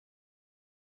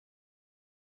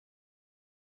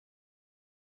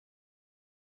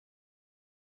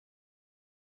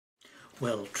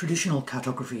Well, traditional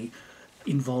cartography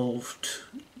involved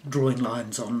drawing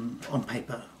lines on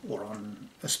paper or on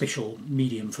a special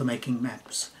medium for making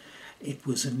maps. It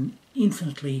was an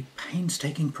infinitely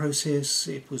painstaking process.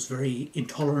 It was very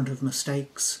intolerant of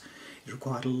mistakes. It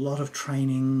required a lot of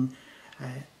training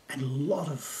and a lot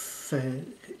of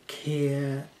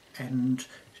care and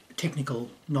technical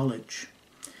knowledge.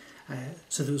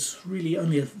 So there was really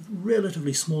only a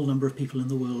relatively small number of people in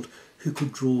the world who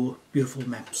could draw beautiful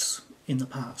maps in the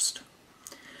past.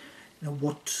 Now,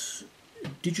 what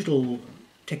digital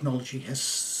technology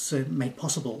has made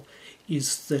possible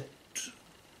is that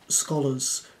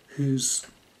scholars whose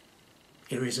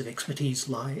areas of expertise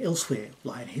lie elsewhere,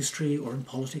 lie in history or in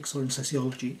politics or in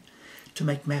sociology, to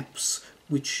make maps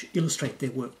which illustrate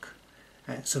their work.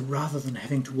 So rather than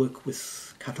having to work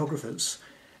with cartographers,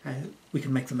 we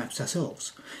can make the maps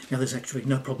ourselves. Now, there's actually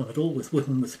no problem at all with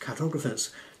working with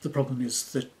cartographers. The problem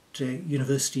is that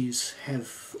universities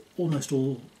have almost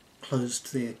all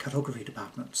closed their cartography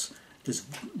departments. There's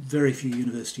very few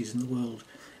universities in the world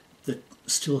that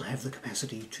still have the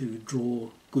capacity to draw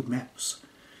good maps.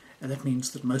 And that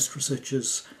means that most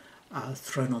researchers are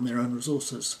thrown on their own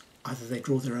resources. Either they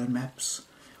draw their own maps,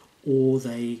 or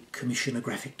they commission a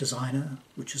graphic designer,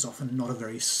 which is often not a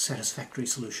very satisfactory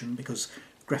solution because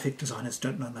graphic designers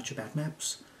don't know much about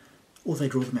maps, or they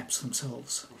draw the maps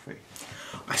themselves.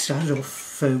 I started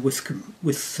off with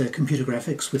computer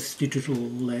graphics, with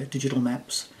digital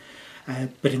maps,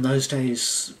 but in those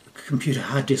days computer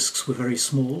hard disks were very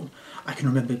small. I can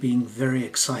remember being very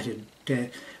excited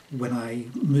when I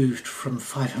moved from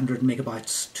 500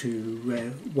 megabytes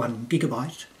to 1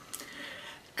 gigabyte.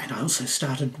 And I also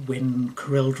started when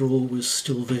CorelDRAW was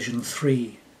still version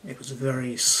 3. It was a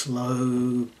very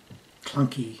slow,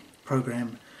 clunky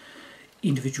program.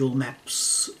 Individual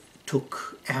maps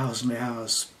took hours and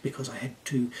hours because I had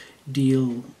to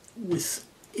deal with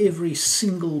every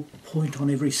single point on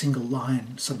every single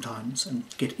line sometimes and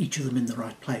get each of them in the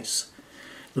right place.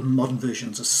 The modern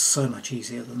versions are so much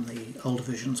easier than the older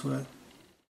versions were.